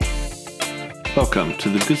Welcome to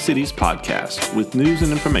the Good Cities podcast with news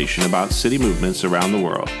and information about city movements around the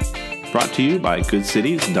world. Brought to you by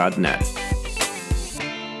GoodCities.net.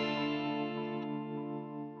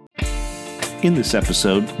 In this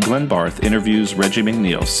episode, Glenn Barth interviews Reggie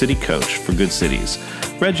McNeal, city coach for Good Cities.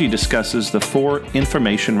 Reggie discusses the 4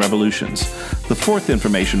 information revolutions. The 4th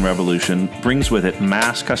information revolution brings with it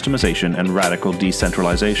mass customization and radical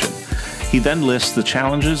decentralization. He then lists the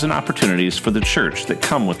challenges and opportunities for the church that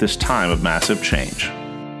come with this time of massive change.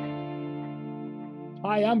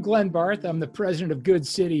 Hi, I'm Glenn Barth. I'm the president of Good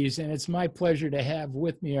Cities, and it's my pleasure to have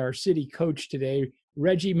with me our city coach today,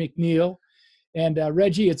 Reggie McNeal. And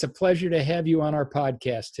Reggie, it's a pleasure to have you on our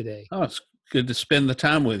podcast today. Oh, it's good to spend the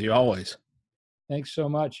time with you always. Thanks so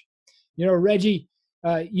much. You know, Reggie,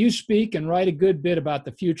 you speak and write a good bit about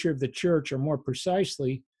the future of the church, or more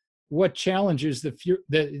precisely, what challenges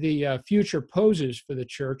the future poses for the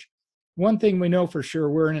church. One thing we know for sure,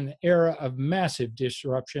 we're in an era of massive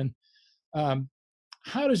disruption.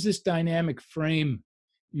 How does this dynamic frame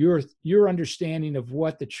your understanding of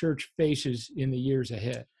what the church faces in the years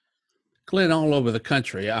ahead? Glenn, all over the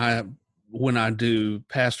country, when I do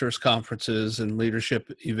pastors' conferences and leadership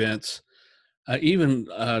events, even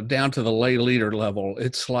down to the lay leader level,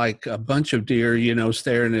 it's like a bunch of deer,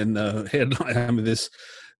 staring in the headline. I mean,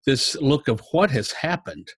 this look of what has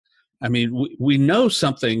happened. I mean, we know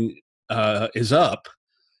something is up,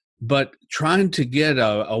 but trying to get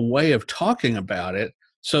a way of talking about it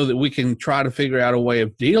so that we can try to figure out a way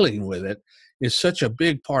of dealing with it is such a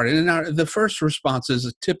big part. And the first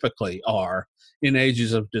responses typically are, in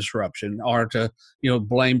ages of disruption, are to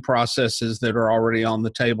blame processes that are already on the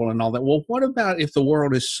table and all that. Well, what about if the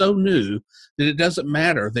world is so new that it doesn't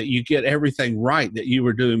matter that you get everything right that you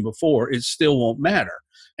were doing before? It still won't matter.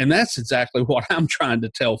 And that's exactly what I'm trying to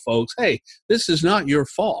tell folks. Hey, this is not your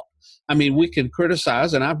fault. I mean, we can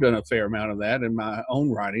criticize, and I've done a fair amount of that in my own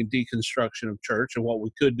writing, deconstruction of church and what we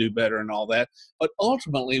could do better and all that. But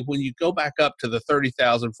ultimately, when you go back up to the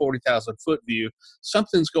 30,000, 40,000 foot view,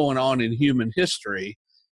 something's going on in human history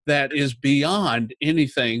that is beyond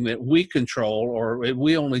anything that we control, or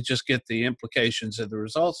we only just get the implications of the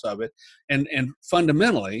results of it. And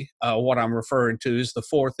fundamentally, what I'm referring to is the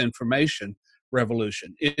 4th information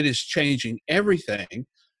revolution. It is changing everything.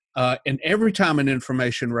 And every time an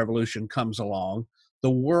information revolution comes along, the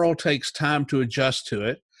world takes time to adjust to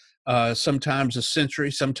it, sometimes a century,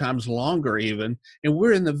 sometimes longer even. And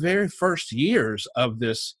we're in the very first years of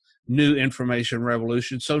this new information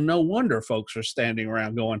revolution. So no wonder folks are standing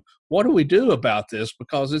around going, what do we do about this?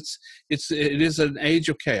 Because it is an age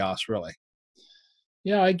of chaos, really.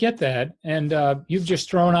 Yeah, I get that. And you've just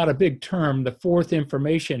thrown out a big term, the 4th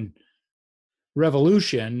information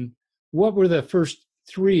revolution. What were the first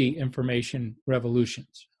 3 information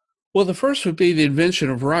revolutions? Well, the first would be the invention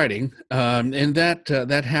of writing, and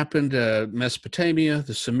that happened Mesopotamia.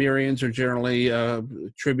 The Sumerians are generally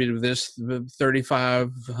attributed to this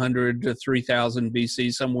 3,500 to 3,000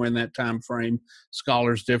 BC, somewhere in that time frame.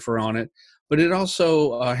 Scholars differ on it. But it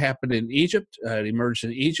also happened in Egypt. It emerged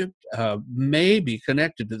in Egypt, may be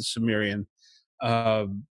connected to the Sumerian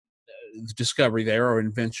discovery there or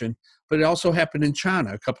invention, but it also happened in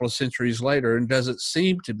China a couple of centuries later and doesn't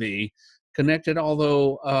seem to be connected,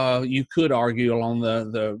 although you could argue along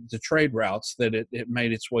the trade routes that it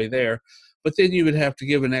made its way there. But then you would have to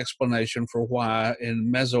give an explanation for why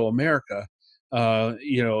in Mesoamerica,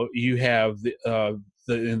 you have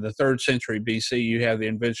in the 3rd century BC, you have the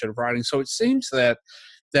invention of writing. So it seems that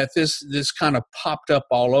this kind of popped up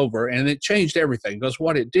all over, and it changed everything, because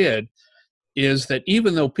what it did is that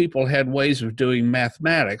even though people had ways of doing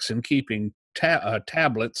mathematics and keeping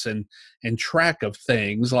tablets and track of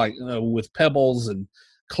things like with pebbles and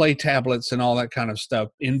clay tablets and all that kind of stuff,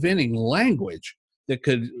 inventing language that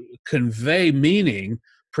could convey meaning,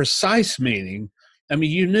 precise meaning. I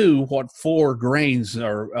mean, you knew what 4 grains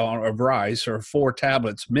of rice or 4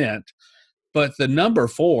 tablets meant, but the number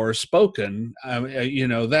 4 spoken,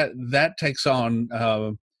 that takes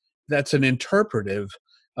on, that's an interpretive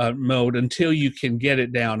mode until you can get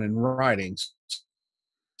it down in writings.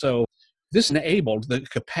 So this enabled the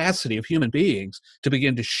capacity of human beings to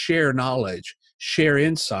begin to share knowledge, share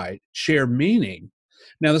insight, share meaning.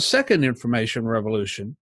 Now, the second information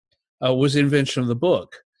revolution was the invention of the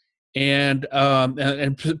book. And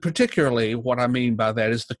particularly what I mean by that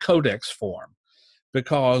is the codex form,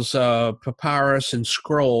 because papyrus and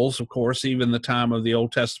scrolls, of course, even the time of the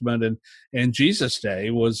Old Testament and Jesus' day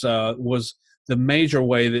was the major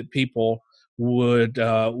way that people were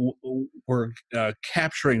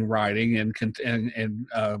capturing writing and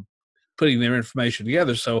putting their information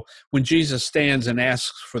together. So when Jesus stands and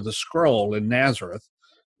asks for the scroll in Nazareth,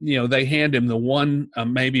 they hand him the one,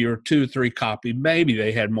 maybe or two, three copy. Maybe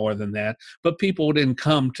they had more than that, but people didn't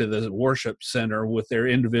come to the worship center with their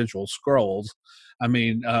individual scrolls. I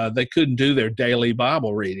mean, they couldn't do their daily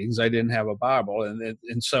Bible readings. They didn't have a Bible.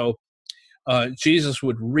 And so Jesus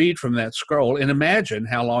would read from that scroll, and imagine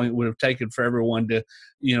how long it would have taken for everyone to,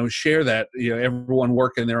 share that, everyone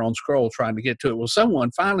working their own scroll trying to get to it. Well,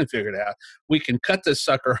 someone finally figured out we can cut this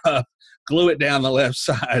sucker up, glue it down the left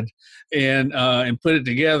side, and put it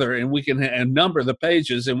together, and we can and number the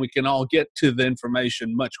pages, and we can all get to the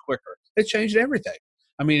information much quicker. It changed everything.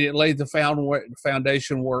 I mean, it laid the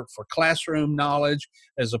foundation work for classroom knowledge,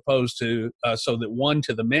 as opposed to so that one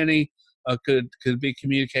to the many could be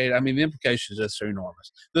communicated. I mean, the implications are so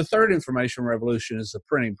enormous. The third information revolution is the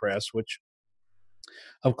printing press, which,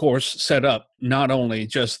 of course, set up not only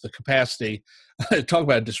just the capacity, talk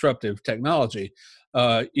about disruptive technology,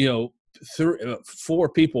 four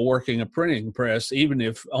people working a printing press, even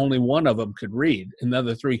if only one of them could read and the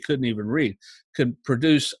other three couldn't even read, could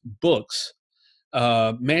produce books,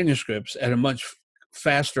 manuscripts at a much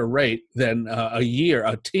faster rate than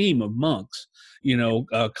a team of monks,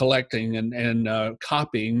 collecting and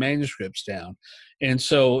copying manuscripts down. And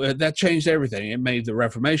so that changed everything. It made the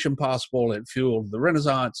Reformation possible. It fueled the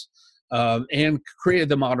Renaissance, and created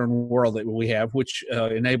the modern world that we have, which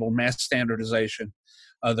enabled mass standardization,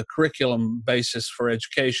 the curriculum basis for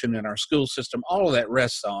education in our school system. All of that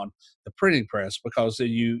rests on the printing press, because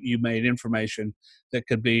you made information that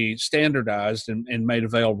could be standardized and made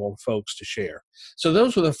available for folks to share. So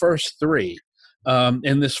those were the first three.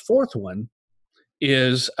 And this fourth one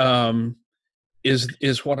is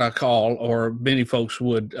what I call, or many folks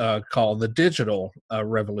would call, the digital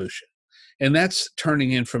revolution. And that's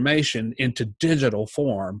turning information into digital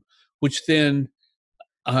form, which then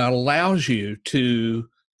allows you to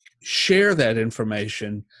share that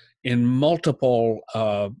information in multiple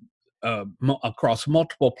across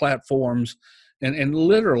multiple platforms, and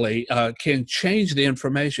literally can change the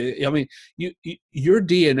information. I mean, your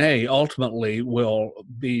DNA ultimately will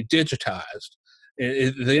be digitized.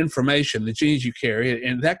 The information, the genes you carry,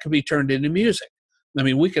 and that could be turned into music. I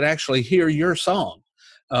mean, we could actually hear your song.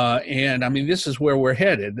 And I mean, this is where we're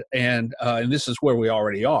headed, and this is where we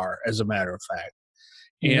already are, as a matter of fact.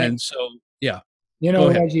 And so, yeah.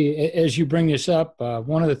 Reggie, as you bring this up,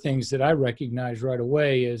 one of the things that I recognize right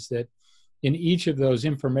away is that in each of those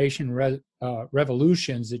information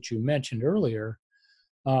revolutions that you mentioned earlier,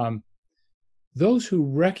 those who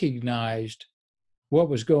recognized what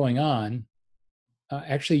was going on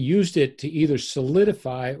actually used it to either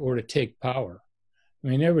solidify or to take power. I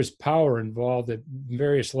mean, there was power involved at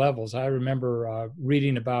various levels. I remember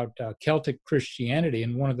reading about Celtic Christianity,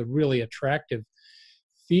 and one of the really attractive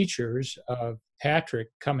features of Patrick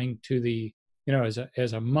coming to the,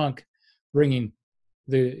 as a monk, bringing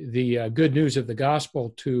the good news of the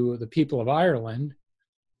gospel to the people of Ireland.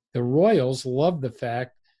 The royals loved the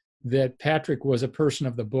fact that Patrick was a person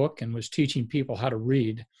of the book and was teaching people how to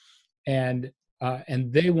read, and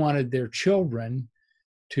they wanted their children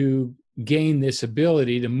to gain this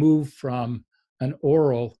ability to move from an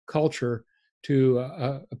oral culture to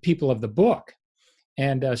a people of the book.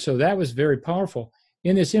 And so that was very powerful.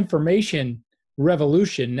 In this information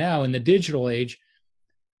revolution now, in the digital age,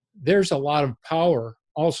 there's a lot of power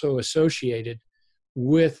also associated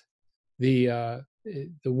with the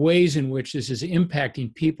ways in which this is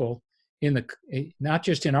impacting people not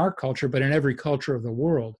just in our culture, but in every culture of the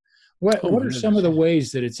world. What are some of the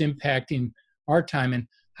ways that it's impacting our time, and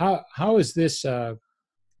how is this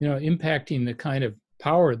impacting the kind of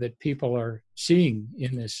power that people are seeing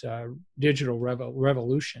in this digital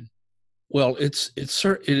revolution? Well, it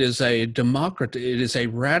is a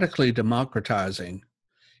radically democratizing,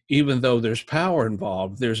 even though there's power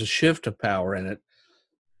involved, there's a shift of power in it,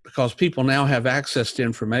 because people now have access to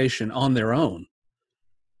information on their own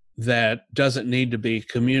that doesn't need to be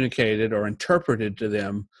communicated or interpreted to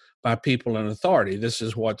them by people in authority. This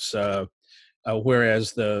is what's,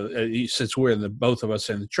 whereas since we're both of us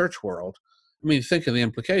in the church world, I mean, think of the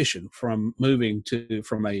implication from moving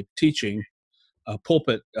from a teaching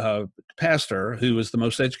pulpit pastor who was the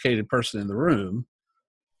most educated person in the room,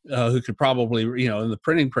 who could probably, in the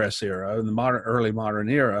printing press era, in the early modern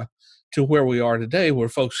era, to where we are today, where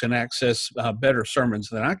folks can access better sermons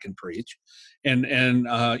than I can preach, and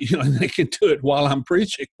they can do it while I'm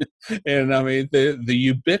preaching. And I mean, the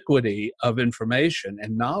ubiquity of information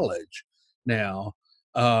and knowledge now.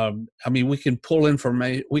 I mean, we can pull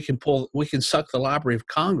information. We can suck the Library of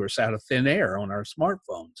Congress out of thin air on our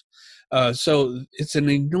smartphones. So it's an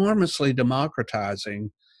enormously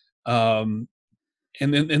democratizing. And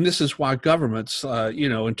this is why governments,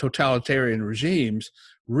 in totalitarian regimes,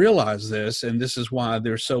 realize this, and this is why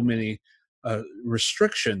there's so many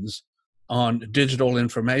restrictions on digital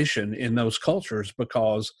information in those cultures,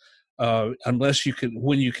 because unless you can,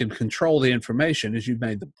 when you can control the information, as you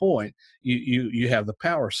made the point, you have the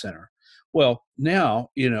power center. Well, now,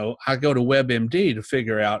 I go to WebMD to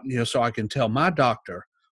figure out, so I can tell my doctor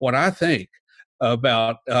what I think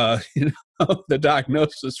about, the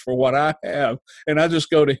diagnosis for what I have. And I just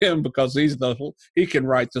go to him because he can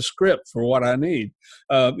write the script for what I need.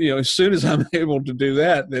 As soon as I'm able to do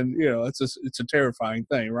that, then, it's a terrifying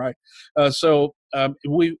thing. Right. It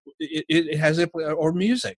has, or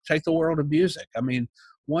music, take the world of music. I mean,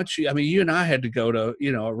 you and I had to go to,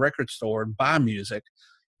 a record store and buy music.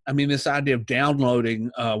 I mean, this idea of downloading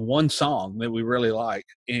one song that we really like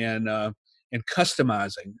and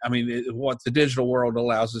customizing. I mean, what the digital world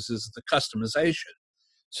allows us is the customization,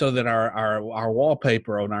 so that our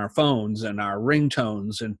wallpaper on our phones and our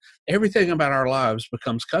ringtones and everything about our lives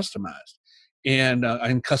becomes customized and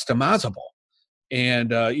customizable.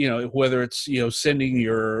 And whether it's sending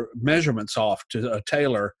your measurements off to a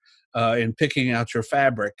tailor and picking out your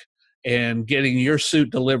fabric and getting your suit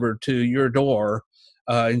delivered to your door,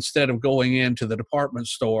 instead of going into the department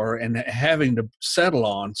store and having to settle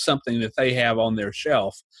on something that they have on their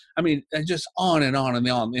shelf. I mean, just on and on and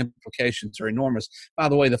on. The implications are enormous. By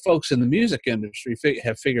the way, the folks in the music industry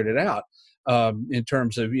have figured it out in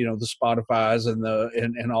terms of, the Spotify's and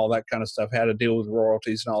all that kind of stuff, how to deal with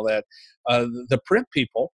royalties and all that. The print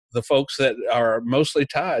people, the folks that are mostly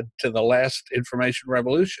tied to the last information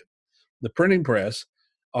revolution, the printing press,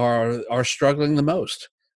 are struggling the most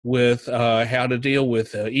with how to deal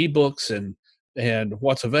with ebooks and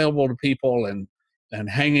what's available to people and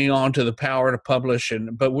hanging on to the power to publish.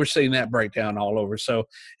 But we're seeing that break down all over. So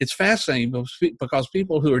it's fascinating because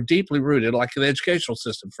people who are deeply rooted, like the educational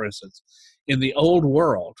system, for instance, in the old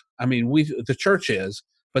world, I mean, the church is,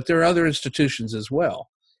 but there are other institutions as well.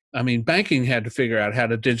 I mean, banking had to figure out how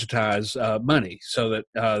to digitize money so that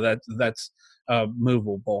that's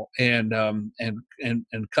movable and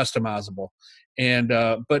customizable.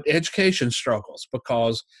 But education struggles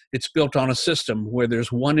because it's built on a system where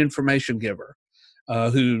there's one information giver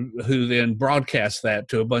who then broadcasts that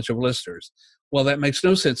to a bunch of listeners. Well, that makes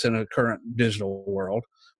no sense in a current digital world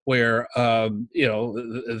where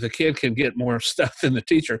the kid can get more stuff than the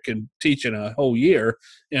teacher can teach in a whole year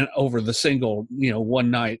over the single one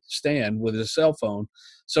night stand with his cell phone.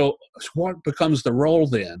 So what becomes the role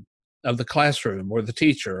then of the classroom or the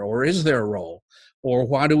teacher, or is there a role? Or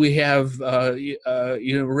why do we have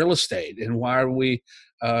real estate, and why are we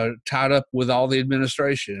tied up with all the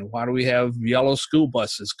administration, and why do we have yellow school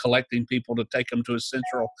buses collecting people to take them to a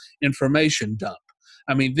central information dump?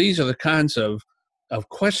 I mean, these are the kinds of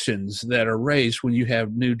questions that are raised when you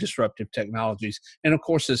have new disruptive technologies, and of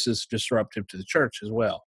course, this is disruptive to the church as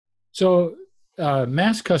well. So,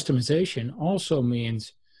 mass customization also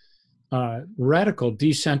means radical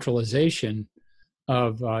decentralization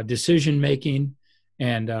of decision making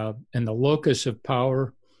and the locus of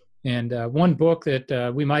power. And one book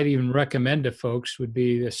that we might even recommend to folks would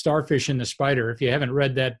be The Starfish and the Spider. If you haven't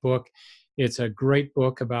read that book, it's a great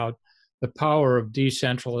book about the power of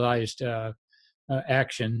decentralized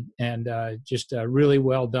action, and just really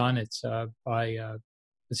well done. It's by,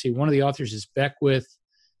 let's see, one of the authors is Beckwith,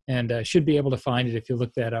 and should be able to find it if you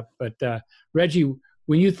look that up. But Reggie,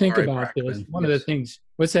 when you think about this, one of the things,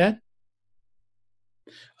 what's that?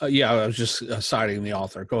 Yeah, I was just citing the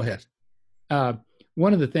author. Go ahead.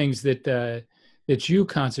 One of the things that you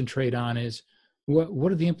concentrate on is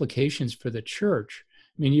what are the implications for the church?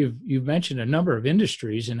 I mean, you've mentioned a number of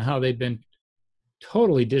industries and how they've been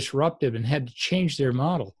totally disruptive and had to change their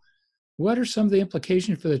model. What are some of the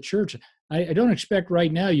implications for the church? I don't expect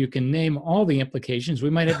right now you can name all the implications. We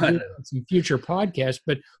might have to do some future podcasts,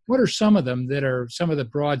 but what are some of them that are some of the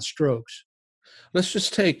broad strokes? Let's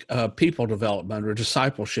just take people development or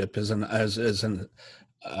discipleship as an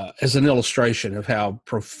illustration of how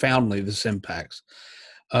profoundly this impacts.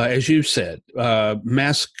 As you said,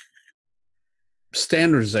 mass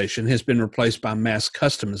standardization has been replaced by mass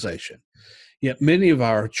customization. Yet many of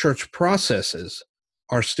our church processes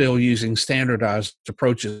are still using standardized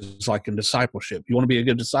approaches, like in discipleship. You want to be a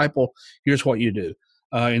good disciple? Here's what you do.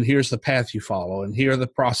 And here's the path you follow, and here are the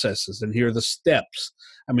processes, and here are the steps.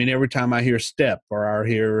 I mean, every time I hear step or I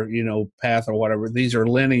hear, path or whatever, these are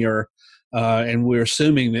linear, and we're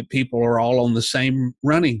assuming that people are all on the same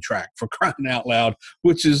running track, for crying out loud,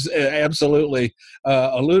 which is absolutely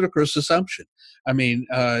a ludicrous assumption. I mean,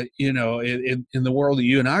 in the world that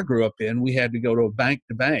you and I grew up in, we had to go to bank.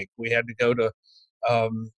 We had to go to, a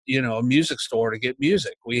music store to get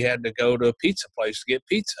music. We had to go to a pizza place to get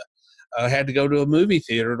pizza. had to go to a movie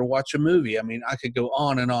theater to watch a movie. I mean, I could go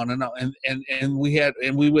on and on and on. And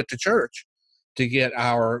we went to church to get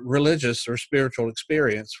our religious or spiritual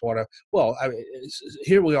experience.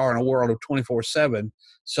 Here we are in a world of 24/7.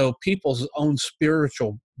 So people's own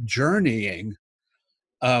spiritual journeying,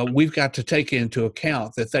 we've got to take into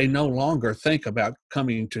account that they no longer think about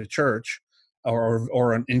coming to church,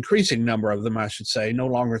 or an increasing number of them, I should say, no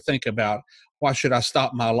longer think about, why should I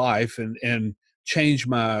stop my life and change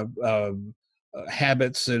my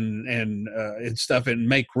habits and stuff and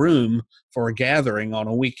make room for a gathering on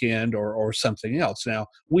a weekend or something else. Now,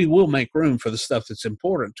 we will make room for the stuff that's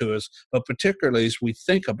important to us, but particularly as we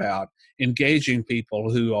think about engaging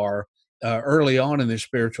people who are early on in their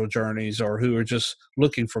spiritual journeys, or who are just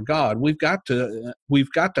looking for God, we've got to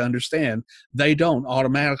understand they don't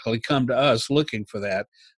automatically come to us looking for that.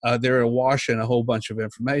 They're awash in a whole bunch of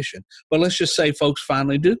information. But let's just say folks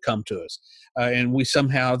finally do come to us, and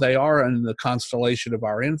they are in the constellation of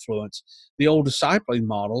our influence. The old discipling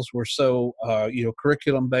models were so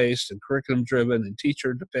curriculum based and curriculum driven and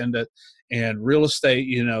teacher dependent, and real estate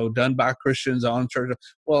done by Christians on church.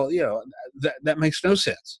 Well, that makes no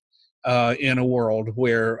sense. In a world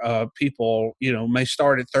where people, may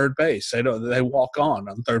start at third base. They walk on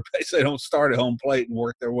third base. They don't start at home plate and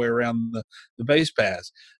work their way around the base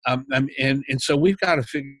paths. And so we've got to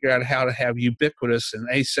figure out how to have ubiquitous and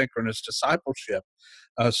asynchronous discipleship,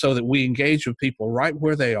 so that we engage with people right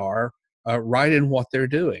where they are, right in what they're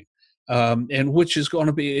doing, and which is going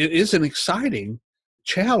to be, it is an exciting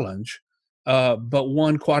challenge. But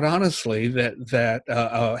one, quite honestly, that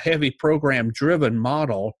a heavy program-driven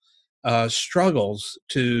model struggles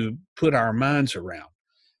to put our minds around.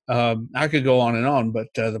 I could go on and on, but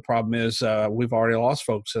the problem is we've already lost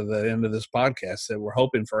folks at the end of this podcast that were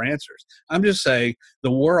hoping for answers. I'm just saying the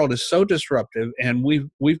world is so disruptive, and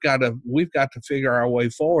we've got to figure our way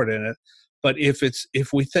forward in it. But if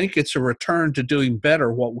we think it's a return to doing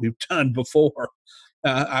better what we've done before,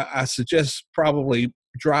 I suggest probably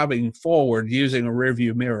driving forward using a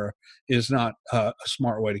rearview mirror is not a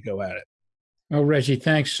smart way to go at it. Well, Reggie,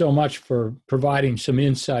 thanks so much for providing some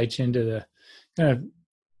insights into the kind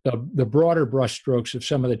of the broader brushstrokes of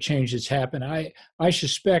some of the changes happen. I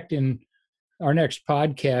suspect in our next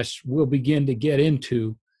podcast, we'll begin to get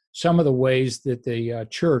into some of the ways that the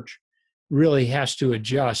church really has to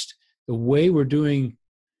adjust the way we're doing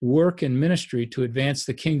work and ministry to advance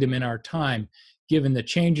the kingdom in our time, given the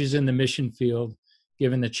changes in the mission field,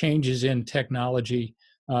 given the changes in technology,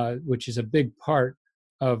 which is a big part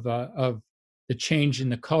of the change in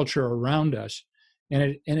the culture around us.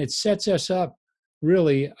 And it sets us up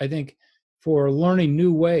really, I think, for learning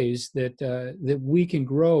new ways that we can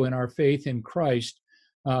grow in our faith in Christ.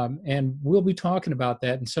 And we'll be talking about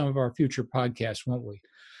that in some of our future podcasts, won't we?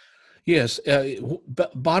 Yes.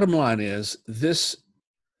 Bottom line is, this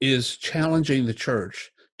is challenging the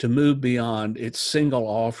church to move beyond its single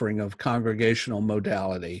offering of congregational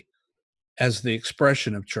modality as the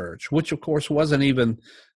expression of church, which of course wasn't even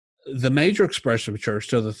the major expression of church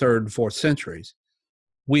till the 3rd and 4th centuries.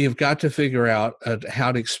 We have got to figure out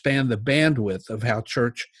how to expand the bandwidth of how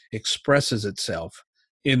church expresses itself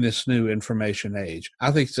in this new information age.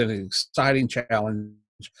 I think it's an exciting challenge,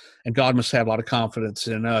 and God must have a lot of confidence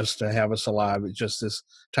in us to have us alive at just this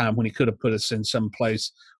time when he could have put us in some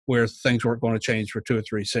place where things weren't going to change for 2 or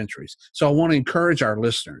 3 centuries. So I want to encourage our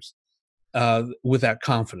listeners with that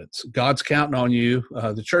confidence. God's counting on you.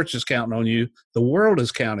 The church is counting on you. The world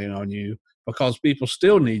is counting on you, because people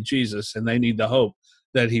still need Jesus, and they need the hope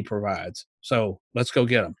that he provides. So let's go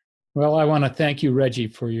get them. Well, I want to thank you, Reggie,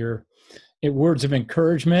 for your words of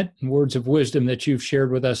encouragement and words of wisdom that you've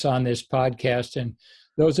shared with us on this podcast. And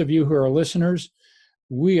those of you who are listeners,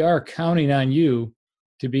 we are counting on you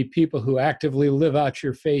to be people who actively live out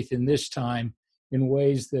your faith in this time in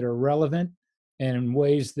ways that are relevant and in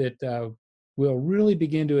ways that will really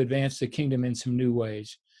begin to advance the kingdom in some new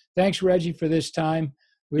ways. Thanks, Reggie, for this time.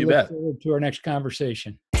 We look forward to our next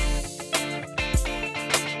conversation.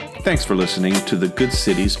 Thanks for listening to the Good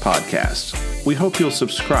Cities podcast. We hope you'll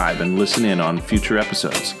subscribe and listen in on future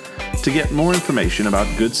episodes. To get more information about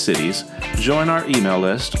Good Cities, join our email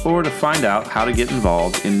list, or to find out how to get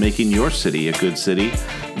involved in making your city a good city,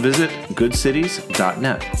 visit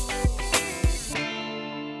goodcities.net.